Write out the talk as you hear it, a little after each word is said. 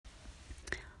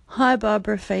Hi,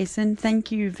 Barbara Faison.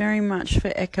 Thank you very much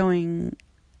for echoing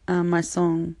my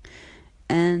song,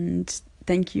 and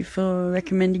thank you for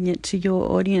recommending it to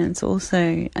your audience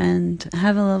also. And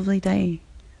have a lovely day.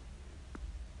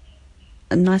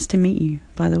 Nice to meet you,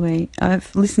 by the way.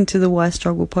 I've listened to the Why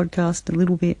Struggle podcast a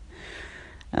little bit.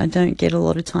 I don't get a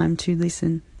lot of time to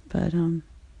listen, but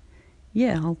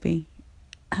yeah, I'll be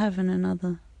having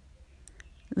another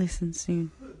listen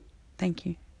soon. Thank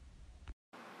you.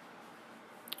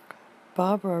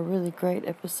 Barbara, a really great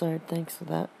episode. Thanks for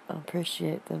that. I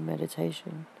appreciate the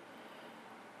meditation.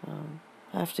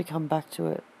 I have to come back to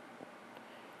it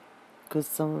because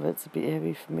some of it's a bit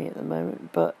heavy for me at the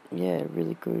moment. But yeah,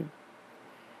 really good.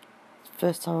 It's the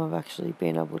first time I've actually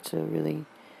been able to really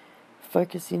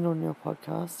focus in on your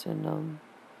podcast, and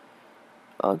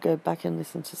I'll go back and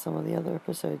listen to some of the other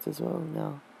episodes as well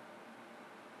now.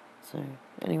 So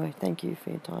anyway, thank you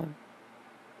for your time.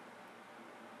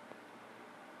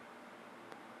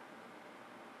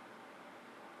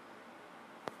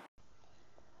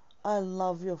 I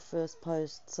love your first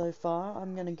post so far.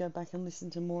 I'm going to go back and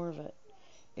listen to more of it.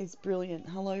 It's brilliant.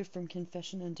 Hello from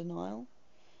Confession and Denial.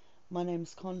 My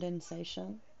name's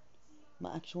Condensation.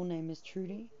 My actual name is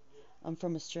Trudy. I'm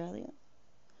from Australia.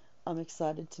 I'm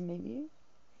excited to meet you.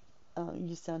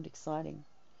 You sound exciting.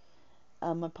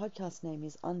 My podcast name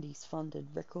is Undies Funded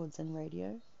Records and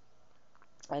Radio.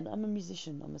 And I'm a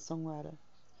musician. I'm a songwriter.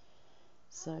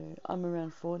 So I'm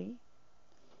around 40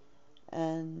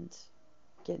 and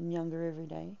getting younger every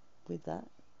day with that.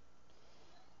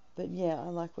 But yeah, I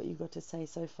like what you got to say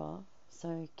so far.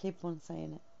 So keep on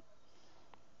saying it.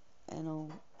 And I'll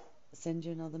send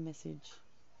you another message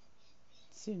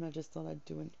soon. I just thought I'd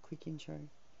do a quick intro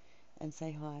and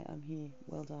say hi, I'm here.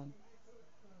 Well done.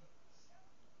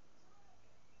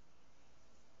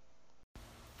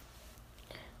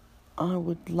 I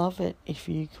would love it if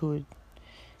you could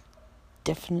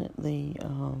definitely,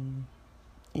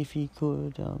 if you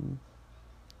could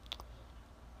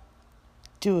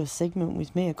do a segment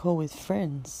with me, a call with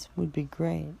friends would be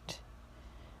great.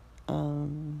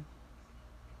 Would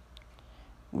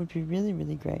be really,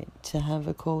 really great to have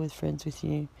a call with friends with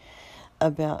you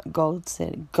about goal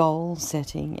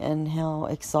setting and how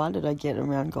excited I get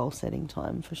around goal setting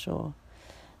time for sure.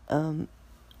 I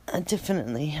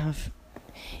definitely have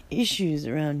issues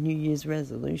around New Year's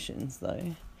resolutions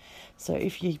though. So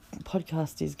if your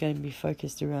podcast is going to be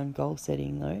focused around goal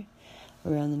setting though,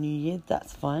 around the new year,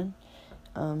 that's fine.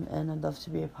 And I'd love to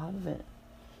be a part of it.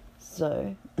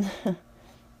 So,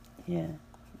 yeah.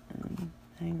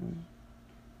 Hang on.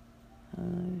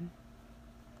 Hello.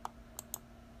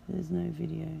 There's no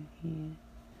video here.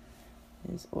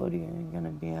 There's audio going to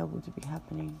be able to be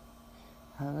happening.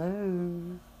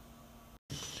 Hello.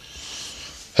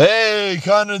 Hey,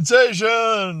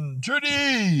 condensation!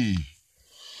 Trudy!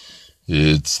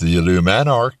 It's the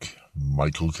Illuminarch,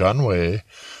 Michael Conway,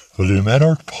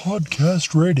 Illuminarch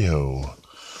Podcast Radio.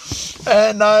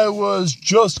 And I was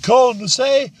just calling to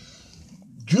say,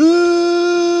 good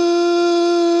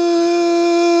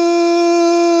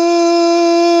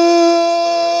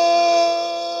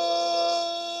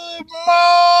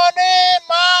morning,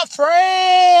 my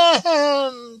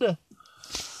friend!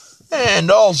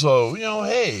 And also,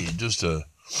 hey, just to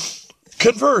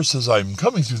converse as I'm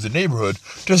coming through the neighborhood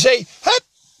to say Happy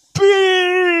New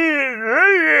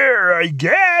Year, I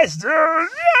guess. I'm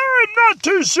not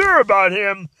too sure about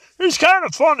him. He's kind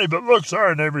of funny, but looks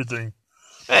aren't everything.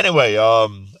 Anyway,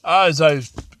 as I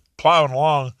was plowing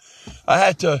along, I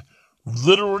had to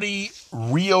literally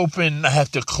reopen. I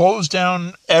have to close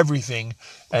down everything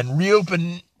and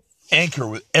reopen Anchor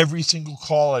with every single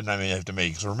call I may have to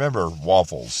make. So remember,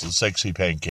 waffles, the sexy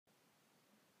pancake.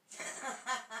 That's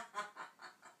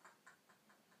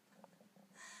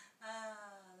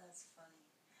funny.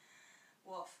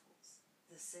 Waffles,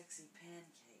 the sexy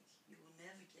pancake. You will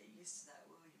never get used to that,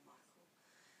 will you, Michael?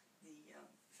 The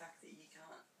fact that you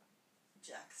can't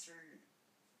jack through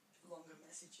longer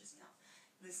messages now.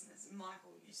 Listeners,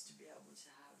 Michael used to be able to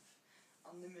have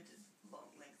unlimited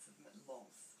length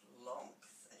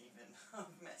even of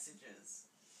messages,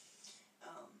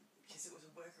 because it was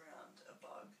a workaround, a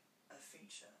bug, a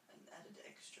feature, an added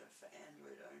extra for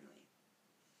Android only,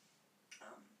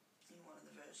 in one of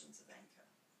the versions of Anchor,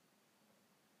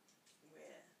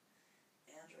 where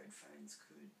Android phones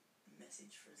could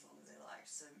message for as long as they liked.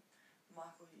 So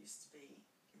Michael used to be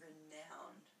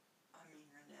renowned for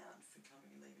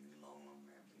leaving me long,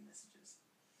 rambling messages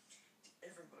to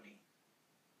everybody.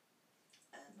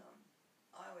 And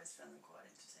I always found them quite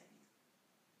entertaining.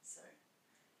 So,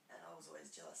 and I was always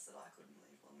jealous that I couldn't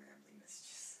leave long, rambling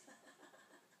messages.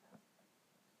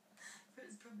 But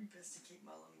it's probably best to keep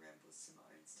my long rambles to my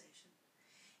own station.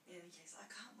 In any case, I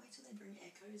can't wait till they bring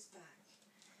Echoes back.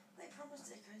 They promised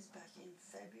Echoes back in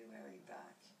February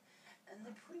back. And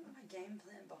they're putting my game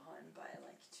plan behind by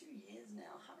like 2 years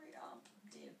now. Hurry up,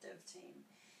 dev team.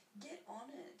 Get on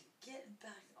it. Get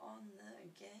back on the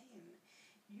game.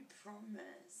 You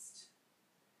promised.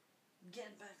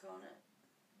 Get back on it.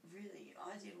 Really,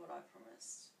 I did what I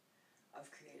promised. I've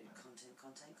created content.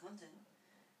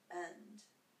 And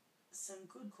some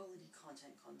good quality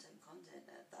content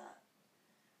at that.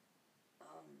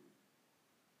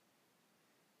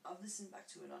 I've listened back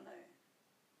to it, I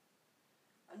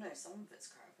know some of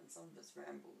it's crap and some of it's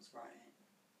rambles, right?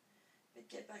 But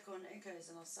get back on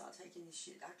Echoes and I'll start taking this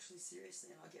shit actually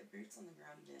seriously and I'll get boots on the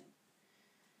ground again.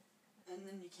 And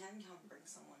then you can come bring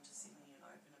someone to Sydney and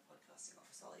open a podcasting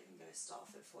office. I'll even go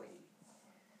staff it for you.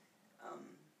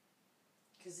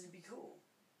 Because it'd be cool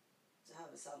to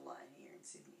have a satellite here in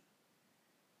Sydney.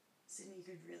 Sydney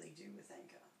could really do with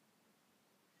Anchor.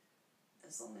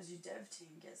 As long as your dev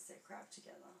team gets their crap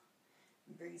together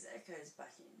and brings Echoes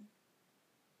back in.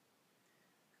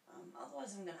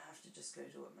 Otherwise I'm going to have to just go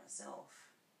do it myself.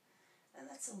 And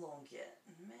that's a long get.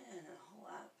 Man, a whole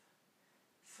app.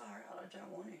 Far out, I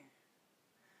don't want to.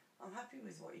 I'm happy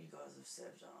with what you guys have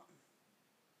served up.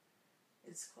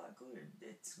 It's quite good.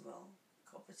 It's, well,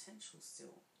 got potential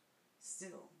still.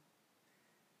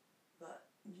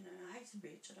 But, you know, I hate to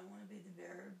bitch. I don't want to be the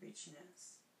bearer of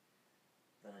bitchiness.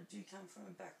 But I do come from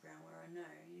a background where I know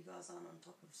you guys aren't on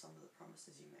top of some of the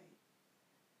promises you made.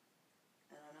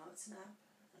 And I know it's an app,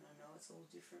 and I know it's all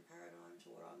different paradigm to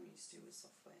what I'm used to with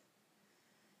software.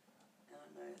 And I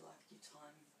know, like, your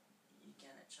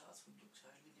Gannett charts would look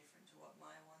totally different to what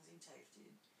my ones in TAFE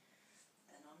did.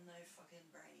 And I'm no fucking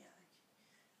brainiac.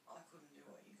 I couldn't do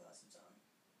what you guys have done.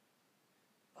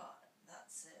 But,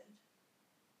 that said,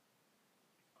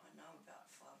 I know about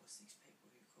 5 or 6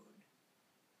 people who could.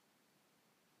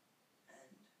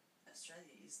 And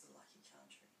Australia is the lucky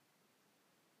country.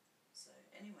 So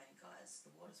anyway, guys,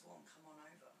 the water's warm, come on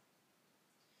over.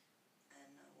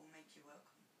 And we'll make you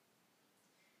welcome.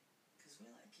 Because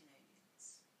we're like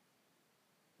Canadians.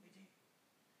 We do.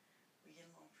 We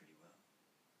get along pretty well.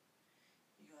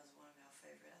 You guys are one of our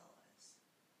favourite allies.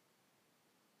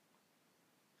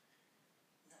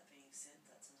 That being said,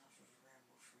 that's enough of a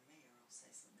ramble from me, or I'll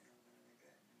say something I'm going to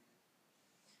regret in a minute.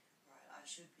 Right, I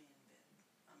should be in bed.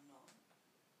 I'm not.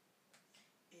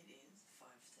 It is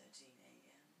 5:13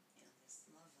 a.m. in this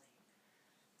lovely,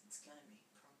 it's going to be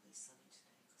probably sunny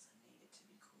today because I need it to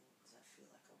be cool because I feel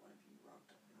like I want to be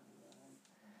rubbed up and warm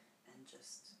and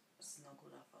just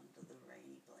snuggled up under the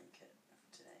rainy blanket of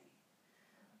today.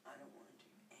 I don't want to do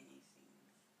anything.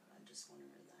 I just want to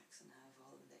relax and have a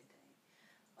holiday day.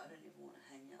 I don't even want to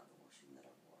hang out the washing that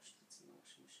I've washed that's in the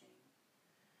washing machine.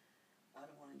 I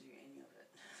don't want to do any of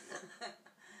it.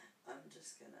 I'm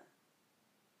just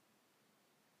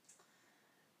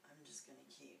gonna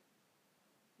keep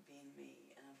being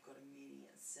me, and I've got a meeting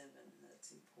at 7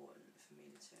 that's important for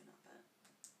me to turn up at.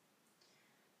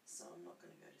 So I'm not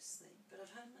going to go to sleep. But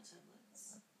I've had my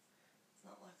tablets. It's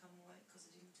not like I'm awake because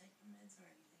I didn't take my meds or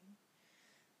anything.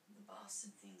 The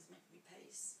bastard things make me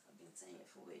pace. I've been saying it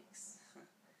for weeks.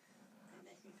 They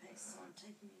make me pace, so I'm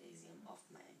taking it easy. I'm off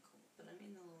my ankle, but I'm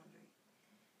in the laundry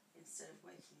instead of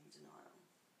waking in denial.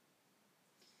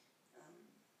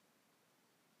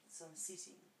 So I'm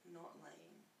sitting, not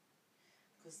laying,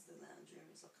 because the lounge room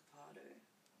is like a pardo,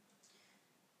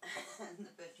 and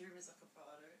the bedroom is like a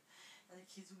pardo, and the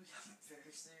kids will be coming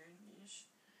very soon-ish.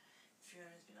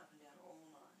 Fiona's been up and down all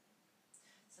night,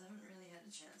 so I haven't really had a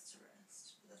chance to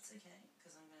rest, but that's okay,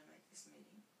 because I'm going to make this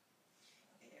meeting.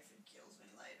 And if it kills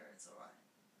me later, it's alright.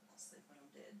 I'll sleep when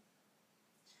I'm dead.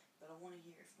 But I want to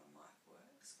hear if my mic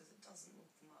works, because it doesn't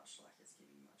look much like it's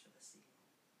giving much of a signal.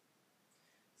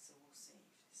 So we'll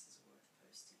see.